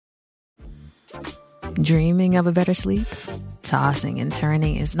Dreaming of a better sleep? Tossing and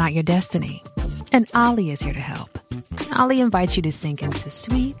turning is not your destiny. And Ollie is here to help. Ollie invites you to sink into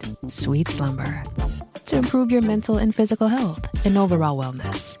sweet, sweet slumber to improve your mental and physical health and overall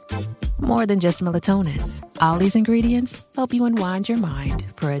wellness. More than just melatonin, Ollie's ingredients help you unwind your mind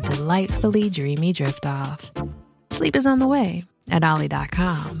for a delightfully dreamy drift off. Sleep is on the way at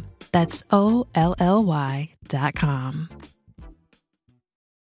Ollie.com. That's OLLY.com.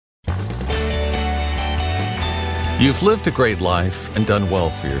 You've lived a great life and done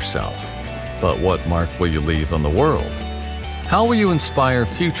well for yourself. But what mark will you leave on the world? How will you inspire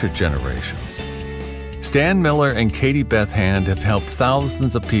future generations? Stan Miller and Katie Beth Hand have helped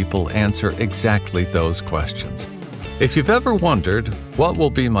thousands of people answer exactly those questions. If you've ever wondered, what will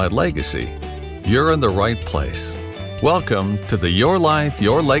be my legacy? You're in the right place. Welcome to the Your Life,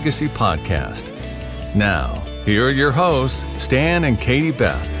 Your Legacy podcast. Now, here are your hosts, Stan and Katie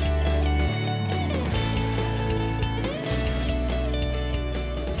Beth.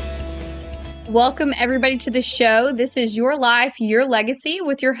 Welcome, everybody, to the show. This is Your Life, Your Legacy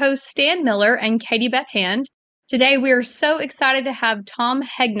with your hosts, Stan Miller and Katie Beth Hand. Today, we are so excited to have Tom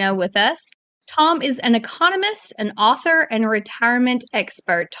Hegna with us. Tom is an economist, an author, and a retirement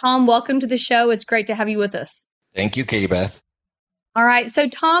expert. Tom, welcome to the show. It's great to have you with us. Thank you, Katie Beth. All right. So,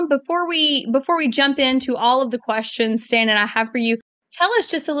 Tom, before we jump into all of the questions Stan and I have for you, tell us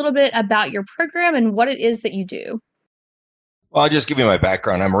just a little bit about your program and what it is that you do. Well, I'll just give you my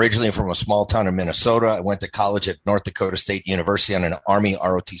background. I'm originally from a small town in Minnesota. I went to college at North Dakota State University on an Army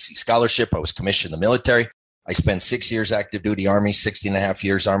ROTC scholarship. I was commissioned in the military. I spent 6 years active duty Army, 16 and a half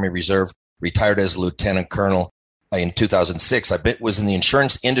years Army Reserve, retired as a lieutenant colonel in 2006. I was in the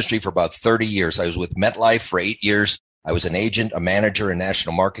insurance industry for about 30 years. I was with MetLife for 8 years. I was an agent, a manager, a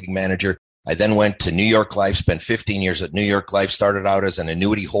national marketing manager. I then went to New York Life, spent 15 years at New York Life, started out as an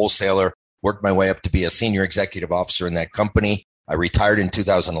annuity wholesaler, worked my way up to be a senior executive officer in that company. I retired in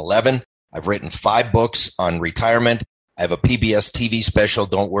 2011. I've written 5 books on retirement. I have a PBS TV special,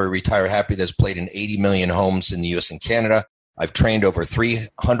 Don't Worry, Retire Happy, that's played in 80 million homes in the US and Canada. I've trained over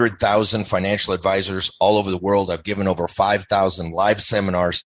 300,000 financial advisors all over the world. I've given over 5,000 live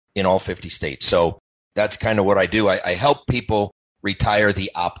seminars in all 50 states. So that's kind of what I do. I help people retire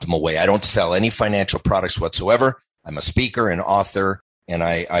the optimal way. I don't sell any financial products whatsoever. I'm a speaker, an author, and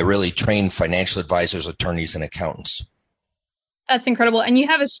I really train financial advisors, attorneys, and accountants. That's incredible. And you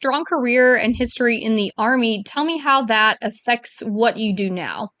have a strong career and history in the Army. Tell me how that affects what you do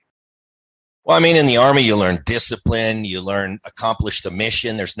now. Well, I mean, in the Army, you learn discipline, you learn accomplish the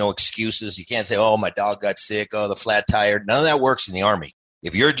mission. There's no excuses. You can't say, oh, my dog got sick, oh, the flat tire. None of that works in the Army.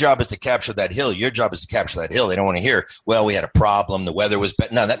 If your job is to capture that hill, your job is to capture that hill. They don't want to hear, well, we had a problem, the weather was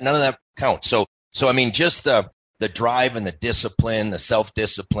bad. No, none of that counts. So I mean, just the drive and the discipline, the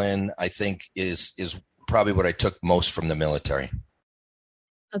self-discipline, I think is probably what I took most from the military.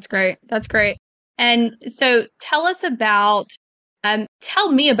 That's great. That's great. And so tell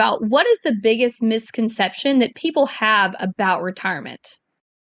me about what is the biggest misconception that people have about retirement?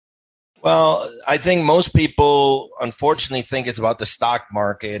 Well, I think most people, unfortunately, think it's about the stock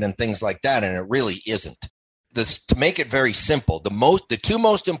market and things like that, and it really isn't. To make it very simple, the 2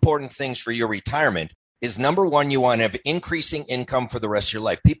 most important things for your retirement is, number one, you want to have increasing income for the rest of your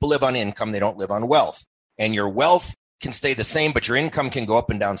life. People live on income, they don't live on wealth. And your wealth can stay the same, but your income can go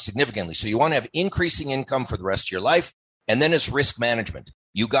up and down significantly. So you want to have increasing income for the rest of your life. And then it's risk management.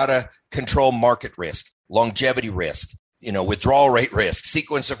 You got to control market risk, longevity risk, withdrawal rate risk,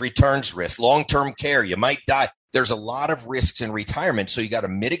 sequence of returns risk, long-term care. You might die. There's a lot of risks in retirement. So you got to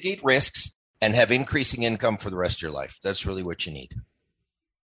mitigate risks and have increasing income for the rest of your life. That's really what you need.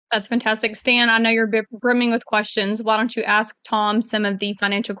 That's fantastic. Stan, I know you're brimming with questions. Why don't you ask Tom some of the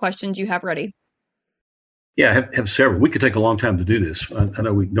financial questions you have ready? Yeah, I have several. We could take a long time to do this. I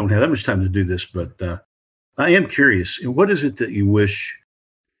know we don't have that much time to do this, but I am curious. What is it that you wish,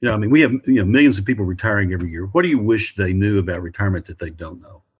 we have millions of people retiring every year. What do you wish they knew about retirement that they don't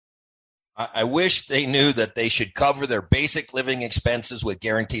know? I wish they knew that they should cover their basic living expenses with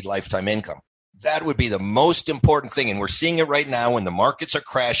guaranteed lifetime income. That would be the most important thing. And we're seeing it right now when the markets are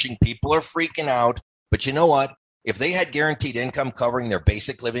crashing. People are freaking out. But you know what? If they had guaranteed income covering their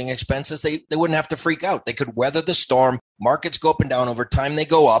basic living expenses, they wouldn't have to freak out. They could weather the storm. Markets go up and down. Over time, they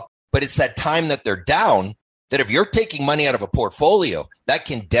go up. But it's that time that they're down that if you're taking money out of a portfolio, that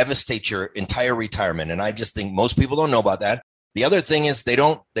can devastate your entire retirement. And I just think most people don't know about that. The other thing is they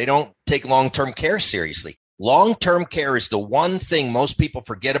don't take long-term care seriously. Long-term care is the one thing most people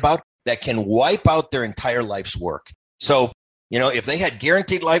forget about that can wipe out their entire life's work. So, if they had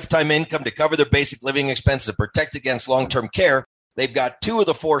guaranteed lifetime income to cover their basic living expenses, protect against long-term care, they've got two of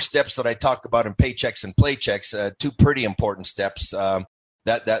the four steps that I talk about in Paychecks and Playchecks, two pretty important steps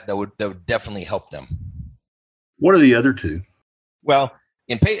that would definitely help them. What are the other two? Well,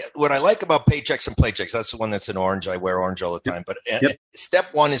 what I like about Paychecks and Playchecks, that's the one that's in orange. I wear orange all the time. But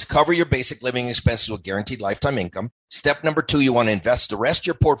Step one is cover your basic living expenses with guaranteed lifetime income. Step number two, you want to invest the rest of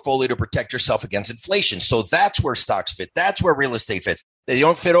your portfolio to protect yourself against inflation. So that's where stocks fit. That's where real estate fits. They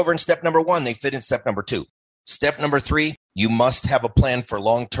don't fit over in step number one. They fit in step number two. Step number three, you must have a plan for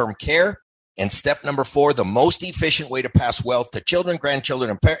long-term care. And step number four, the most efficient way to pass wealth to children,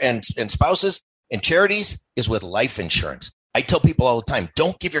 grandchildren, and spouses and charities is with life insurance. I tell people all the time,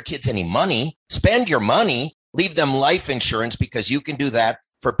 don't give your kids any money. Spend your money. Leave them life insurance because you can do that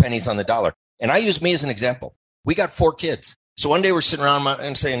for pennies on the dollar. And I use me as an example. We got 4 kids. So one day we're sitting around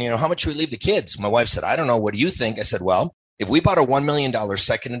and saying, how much should we leave the kids? My wife said, I don't know. What do you think? I said, well, if we bought a $1 million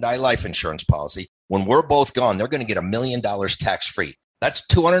second and die life insurance policy, when we're both gone, they're going to get $1 million tax-free. That's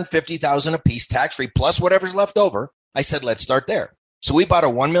 $250,000 a piece tax-free plus whatever's left over. I said, let's start there. So we bought a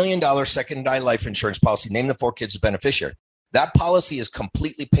 $1 million second and die life insurance policy, named the 4 kids as beneficiary. That policy is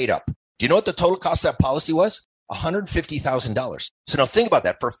completely paid up. Do you know what the total cost of that policy was? $150,000. So now think about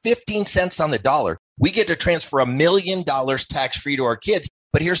that. For 15 cents on the dollar, we get to transfer $1 million tax-free to our kids.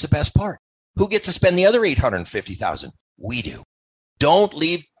 But here's the best part. Who gets to spend the other $850,000? We do. Don't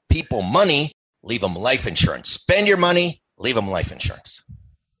leave people money. Leave them life insurance. Spend your money. Leave them life insurance.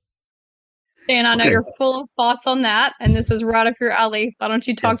 Dan, I know you're full of thoughts on that, and this is right up your alley. Why don't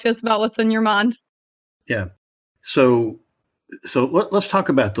you talk to us about what's in your mind? Yeah. So let's talk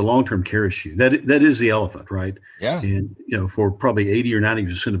about the long-term care issue. That is the elephant, right? Yeah. And, for probably 80 or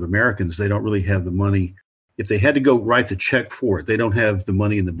 90% of Americans, they don't really have the money. If they had to go write the check for it, they don't have the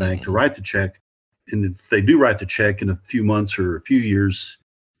money in the bank to write the check. And if they do write the check in a few months or a few years,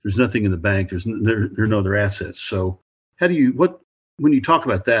 there's nothing in the bank. There are no other assets. So when you talk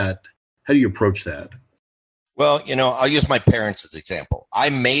about that, how do you approach that? Well, I'll use my parents as an example. I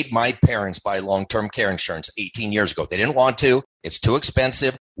made my parents buy long-term care insurance 18 years ago. They didn't want to. It's too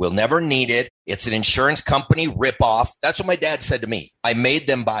expensive. We'll never need it. It's an insurance company ripoff. That's what my dad said to me. I made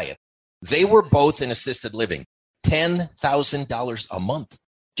them buy it. They were both in assisted living, $10,000 a month.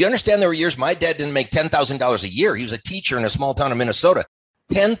 Do you understand there were years my dad didn't make $10,000 a year? He was a teacher in a small town in Minnesota.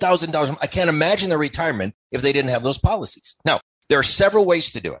 $10,000. I can't imagine their retirement if they didn't have those policies. Now, there are several ways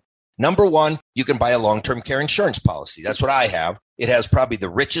to do it. Number one, you can buy a long-term care insurance policy. That's what I have. It has probably the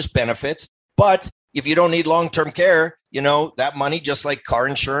richest benefits. But if you don't need long-term care, that money, just like car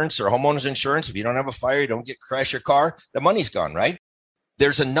insurance or homeowners insurance, if you don't have a fire, you don't crash your car, the money's gone, right?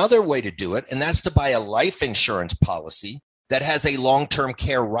 There's another way to do it, and that's to buy a life insurance policy that has a long-term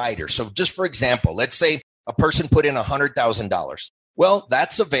care rider. So just for example, let's say a person put in $100,000. Well,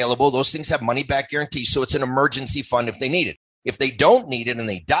 that's available. Those things have money back guarantees. So it's an emergency fund if they need it. If they don't need it and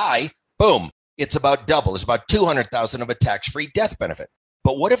they die, boom, it's about double. It's about $200,000 of a tax-free death benefit.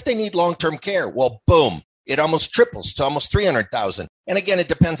 But what if they need long-term care? Well, boom, it almost triples to almost $300,000. And again, it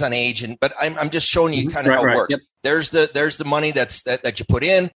depends on age. But I'm just showing you kind of how it works. Yep. There's the money that you put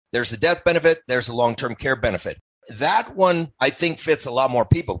in. There's the death benefit. There's the long-term care benefit. That one, I think, fits a lot more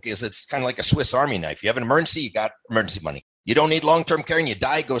people because it's kind of like a Swiss Army knife. You have an emergency, you got emergency money. You don't need long-term care and you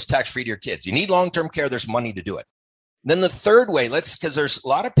die, it goes tax-free to your kids. You need long-term care, there's money to do it. Then the third way, because there's a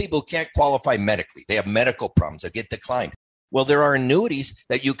lot of people who can't qualify medically. They have medical problems that get declined. Well, there are annuities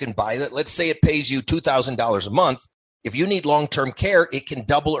that you can buy that, let's say it pays you $2,000 a month. If you need long-term care, it can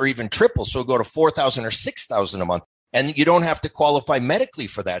double or even triple. So go to $4,000 or $6,000 a month. And you don't have to qualify medically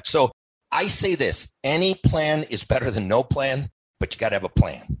for that. So I say this, any plan is better than no plan, but you got to have a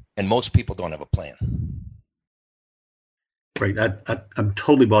plan. And most people don't have a plan. Right. I'm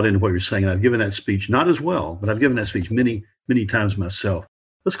totally bought into what you're saying. I've given that speech, not as well, but I've given that speech many, many times myself.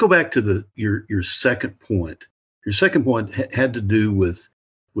 Let's go back to your second point. Your second point had to do with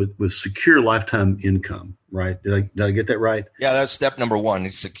secure lifetime income, right? Did I get that right? Yeah, that's step number one.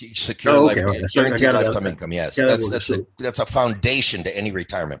 It's secure lifetime, guaranteed lifetime income. Yes, that's a foundation to any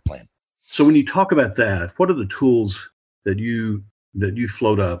retirement plan. So when you talk about that, what are the tools that you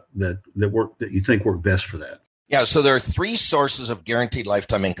float up that you think work best for that? Yeah, so there are 3 sources of guaranteed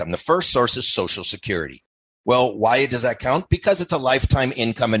lifetime income. The first source is Social Security. Well, why does that count? Because it's a lifetime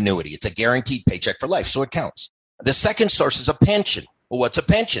income annuity. It's a guaranteed paycheck for life, so it counts. The second source is a pension. Well, what's a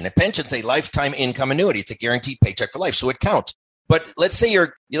pension? A pension's a lifetime income annuity. It's a guaranteed paycheck for life, so it counts. But let's say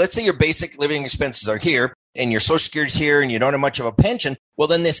your basic living expenses are here, and your Social Security's here, and you don't have much of a pension. Well,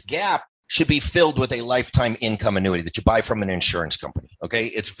 then this gap should be filled with a lifetime income annuity that you buy from an insurance company. Okay,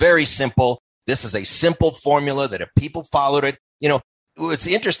 it's very simple. This is a simple formula that if people followed it, what's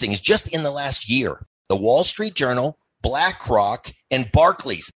interesting is just in the last year, the Wall Street Journal, BlackRock, and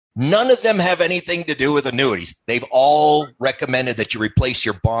Barclays. None of them have anything to do with annuities. They've all recommended that you replace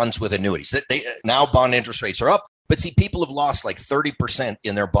your bonds with annuities. Now bond interest rates are up, but see, people have lost like 30%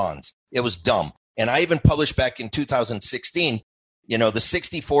 in their bonds. It was dumb. And I even published back in 2016, the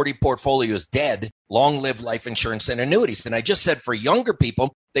 60-40 portfolio is dead, long-lived life insurance and annuities. And I just said for younger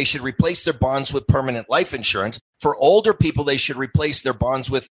people, they should replace their bonds with permanent life insurance. For older people, they should replace their bonds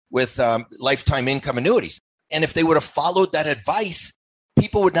with lifetime income annuities. And if they would have followed that advice,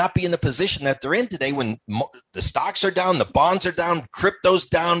 people would not be in the position that they're in today when the stocks are down, the bonds are down, crypto's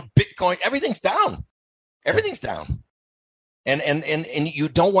down, Bitcoin, everything's down. Everything's down. And you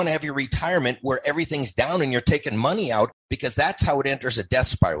don't want to have your retirement where everything's down and you're taking money out, because that's how it enters a death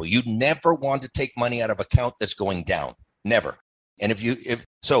spiral. You never want to take money out of account that's going down. Never. And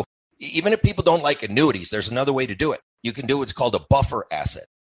even if people don't like annuities, there's another way to do it. You can do what's called a buffer asset.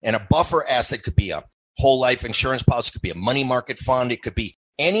 And a buffer asset could be a whole life insurance policy, could be a money market fund. It could be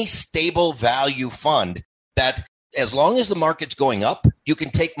any stable value fund that, as long as the market's going up, you can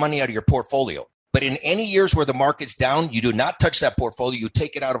take money out of your portfolio. But in any years where the market's down, you do not touch that portfolio. You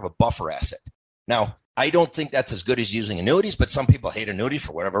take it out of a buffer asset. Now, I don't think that's as good as using annuities, but some people hate annuities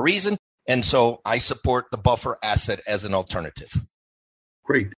for whatever reason. And so I support the buffer asset as an alternative.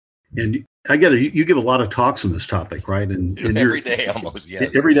 Great. And I get it. You give a lot of talks on this topic, right? And every day almost,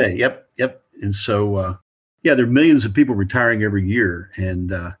 yes. Every day. Yep. And so, there are millions of people retiring every year.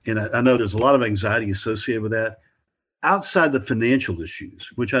 And I know there's a lot of anxiety associated with that. Outside the financial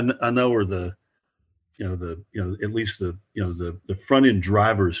issues, which I know are the front end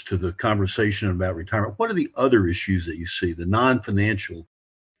drivers to the conversation about retirement. What are the other issues that you see, the non-financial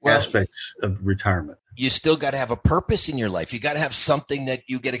aspects of retirement? You still got to have a purpose in your life. You got to have something that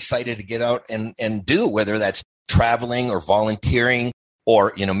you get excited to get out and do, whether that's traveling or volunteering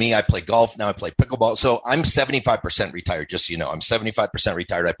or, me, I play golf. Now I play pickleball. So I'm 75% retired. Just so you know, I'm 75%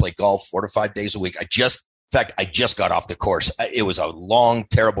 retired. I play golf 4 to 5 days a week. I just got off the course. It was a long,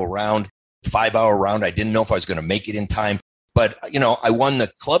 terrible round. 5-hour round. I didn't know if I was going to make it in time, but I won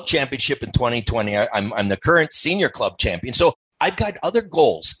the club championship in 2020. I'm the current senior club champion. So I've got other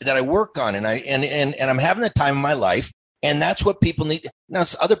goals that I work on, and I'm having the time of my life. And that's what people need. Now,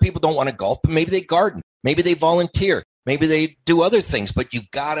 other people don't want to golf, but maybe they garden, maybe they volunteer, maybe they do other things, but you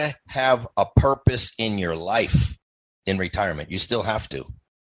got to have a purpose in your life in retirement. You still have to.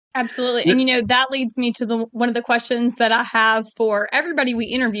 Absolutely. And, that leads me to one of the questions that I have for everybody we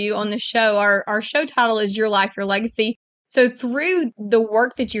interview on the show. Our show title is Your Life, Your Legacy. So through the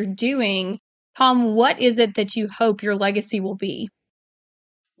work that you're doing, Tom, what is it that you hope your legacy will be?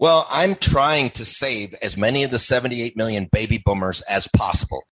 Well, I'm trying to save as many of the 78 million baby boomers as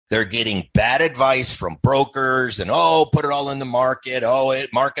possible. They're getting bad advice from brokers and, put it all in the market.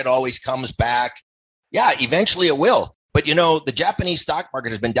 Market always comes back. Yeah, eventually it will. But, the Japanese stock market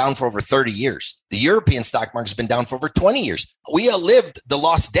has been down for over 30 years. The European stock market has been down for over 20 years. We lived the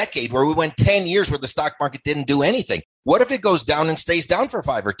lost decade where we went 10 years where the stock market didn't do anything. What if it goes down and stays down for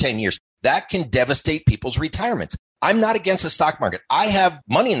 5 or 10 years? That can devastate people's retirements. I'm not against the stock market. I have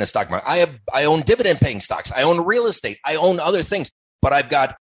money in the stock market. I own dividend paying stocks. I own real estate. I own other things. But I've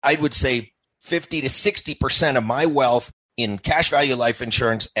got, I would say, 50 to 60% of my wealth in cash value life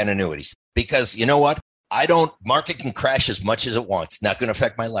insurance and annuities. Because you know what? Market can crash as much as it wants. Not going to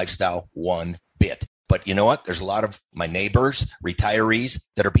affect my lifestyle one bit. But you know what? There's a lot of my neighbors, retirees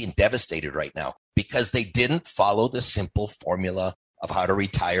that are being devastated right now because they didn't follow the simple formula of how to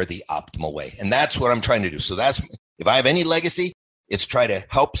retire the optimal way. And that's what I'm trying to do. So if I have any legacy, it's try to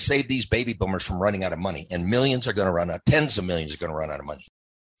help save these baby boomers from running out of money. And millions are going to run out, tens of millions are going to run out of money.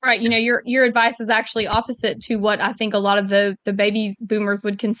 Right. Your advice is actually opposite to what I think a lot of the baby boomers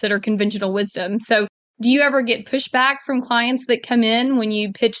would consider conventional wisdom. So do you ever get pushback from clients that come in when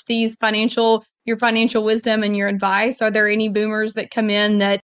you pitch your financial wisdom and your advice? Are there any boomers that come in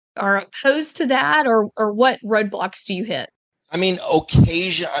that are opposed to that, or what roadblocks do you hit? I mean,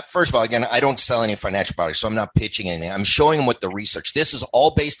 first of all, again, I don't sell any financial products, so I'm not pitching anything. I'm showing them what the research. This is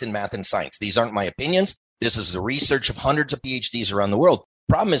all based in math and science. These aren't my opinions. This is the research of hundreds of PhDs around the world.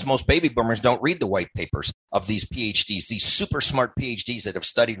 Problem is most baby boomers don't read the white papers of these PhDs, these super smart PhDs that have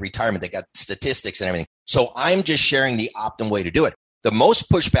studied retirement. They got statistics and everything. So I'm just sharing the optimum way to do it. The most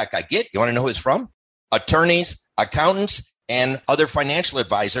pushback I get, you want to know who it's from? Attorneys, accountants, and other financial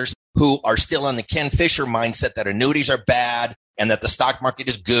advisors who are still on the Ken Fisher mindset that annuities are bad and that the stock market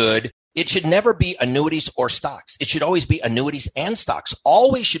is good. It should never be annuities or stocks. It should always be annuities and stocks.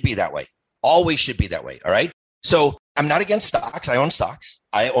 Always should be that way. Always should be that way. All right. So I'm not against stocks. I own stocks.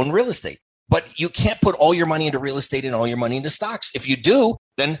 I own real estate. But you can't put all your money into real estate and all your money into stocks. If you do,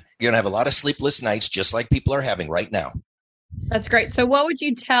 then you're going to have a lot of sleepless nights, just like people are having right now. That's great. So what would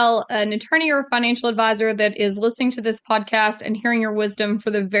you tell an attorney or a financial advisor that is listening to this podcast and hearing your wisdom for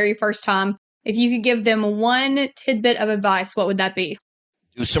the very first time? If you could give them one tidbit of advice, what would that be?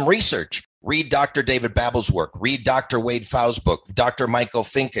 Do some research. Read Dr. David Babbel's work. Read Dr. Wade Pfau's book. Dr. Michael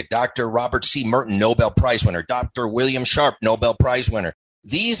Finke, Dr. Robert C. Merton, Nobel Prize winner. Dr. William Sharp, Nobel Prize winner.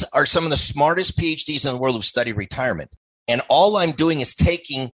 These are some of the smartest PhDs in the world who've studied retirement. And all I'm doing is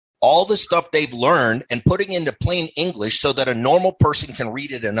taking all the stuff they've learned and putting into plain English so that a normal person can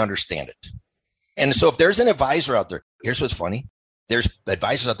read it and understand it. And so if there's an advisor out there, here's what's funny. There's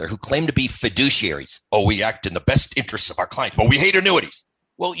advisors out there who claim to be fiduciaries. Oh, we act in the best interests of our clients, but we hate annuities.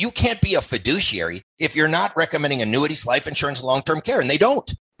 Well, you can't be a fiduciary if you're not recommending annuities, life insurance, long-term care, and they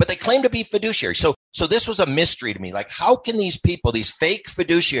don't. But they claim to be fiduciaries. So this was a mystery to me. Like, how can these people, these fake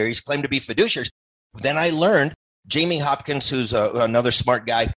fiduciaries, claim to be fiduciaries? Then I learned, Jamie Hopkins, who's another smart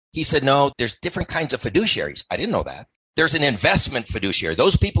guy, he said, no, there's different kinds of fiduciaries. I didn't know that. There's an investment fiduciary.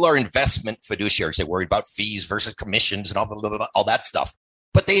 Those people are investment fiduciaries. They worry about fees versus commissions and all that stuff.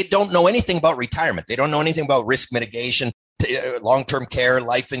 But they don't know anything about retirement. They don't know anything about risk mitigation, long-term care,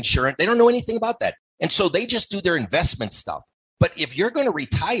 life insurance. They don't know anything about that. And so they just do their investment stuff. But if you're going to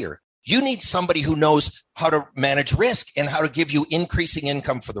retire, you need somebody who knows how to manage risk and how to give you increasing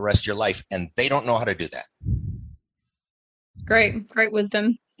income for the rest of your life. And they don't know how to do that. Great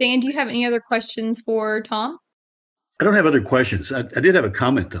wisdom. Stan, do you have any other questions for Tom? I don't have other questions. I did have a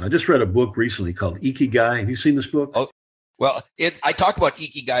comment, though. I just read a book recently called Ikigai. Have you seen this book? Oh, well, I talk about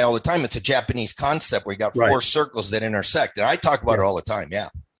Ikigai all the time. It's a Japanese concept where you got four circles that intersect. And I talk about it all the time. Yeah.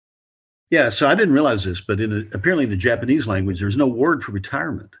 Yeah. So I didn't realize this, but apparently in the Japanese language, there's no word for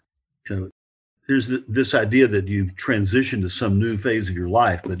retirement. There's this idea that you transition to some new phase of your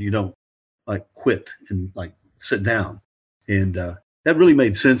life, but you don't like quit and like sit down. And that really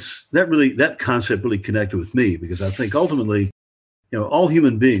made sense. That concept really connected with me because I think ultimately, all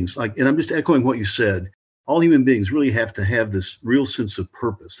human beings, and I'm just echoing what you said, all human beings really have to have this real sense of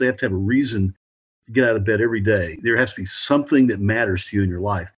purpose. They have to have a reason to get out of bed every day. There has to be something that matters to you in your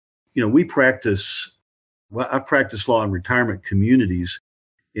life. I practice law in retirement communities,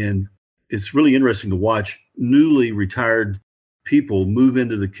 and it's really interesting to watch newly retired people move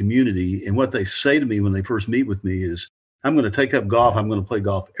into the community. And what they say to me when they first meet with me is, I'm going to take up golf. I'm going to play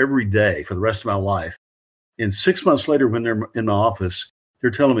golf every day for the rest of my life. And 6 months later, when they're in my office, they're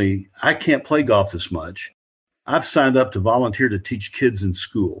telling me, I can't play golf this much. I've signed up to volunteer to teach kids in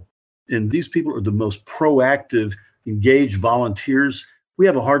school. And these people are the most proactive, engaged volunteers. We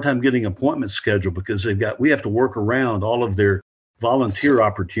have a hard time getting appointments scheduled because we have to work around all of their volunteer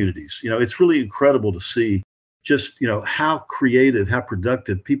opportunities. It's really incredible to see just, how creative, how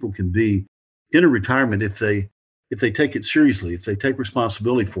productive people can be in a retirement if they take it seriously, if they take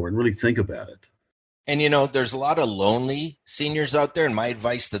responsibility for it and really think about it. And, there's a lot of lonely seniors out there. And my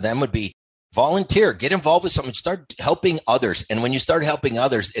advice to them would be volunteer, get involved with something, start helping others. And when you start helping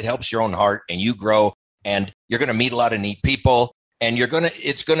others, it helps your own heart and you grow and you're going to meet a lot of neat people and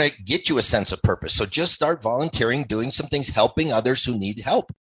it's going to get you a sense of purpose. So just start volunteering, doing some things, helping others who need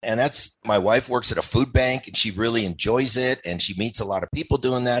help. And my wife works at a food bank and she really enjoys it. And she meets a lot of people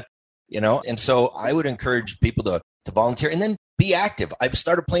doing that. And so I would encourage people to volunteer and then be active. I've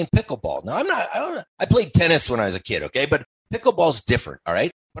started playing pickleball. Now I played tennis when I was a kid. Okay. But pickleball's different. All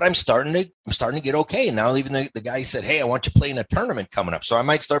right. But I'm starting to get okay. Now, even the guy said, hey, I want you to play in a tournament coming up. So I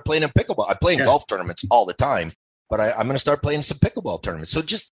might start playing in pickleball. I play in golf tournaments all the time, but I'm going to start playing some pickleball tournaments. So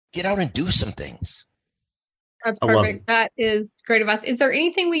just get out and do some things. That's perfect. That is great advice. Is there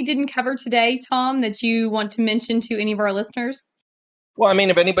anything we didn't cover today, Tom, that you want to mention to any of our listeners? Well,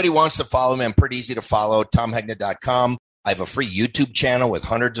 if anybody wants to follow me, I'm pretty easy to follow, tomhegna.com. I have a free YouTube channel with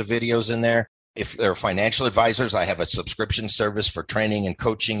hundreds of videos in there. If they're financial advisors, I have a subscription service for training and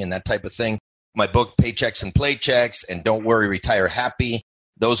coaching and that type of thing. My book, Paychecks and Playchecks, and Don't Worry, Retire Happy.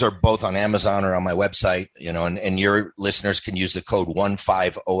 Those are both on Amazon or on my website, and your listeners can use the code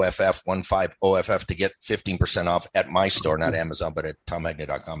 15OFF to get 15% off at my store, not Amazon, but at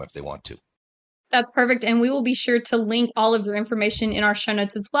tomhegna.com if they want to. That's perfect. And we will be sure to link all of your information in our show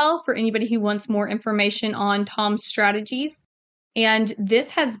notes as well for anybody who wants more information on Tom's strategies. And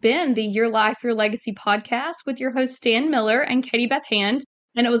this has been the Your Life, Your Legacy podcast with your host, Stan Miller and Katie Beth Hand.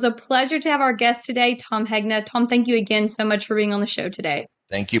 And it was a pleasure to have our guest today, Tom Hegna. Tom, thank you again so much for being on the show today.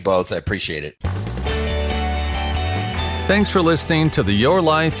 Thank you both. I appreciate it. Thanks for listening to the Your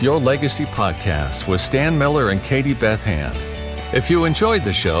Life, Your Legacy podcast with Stan Miller and Katie Beth Hand. If you enjoyed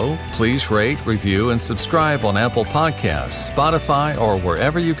the show, please rate, review, and subscribe on Apple Podcasts, Spotify, or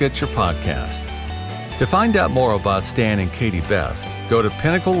wherever you get your podcasts. To find out more about Stan and Katie Beth, go to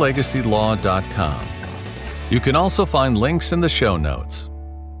pinnaclelegacylaw.com. You can also find links in the show notes.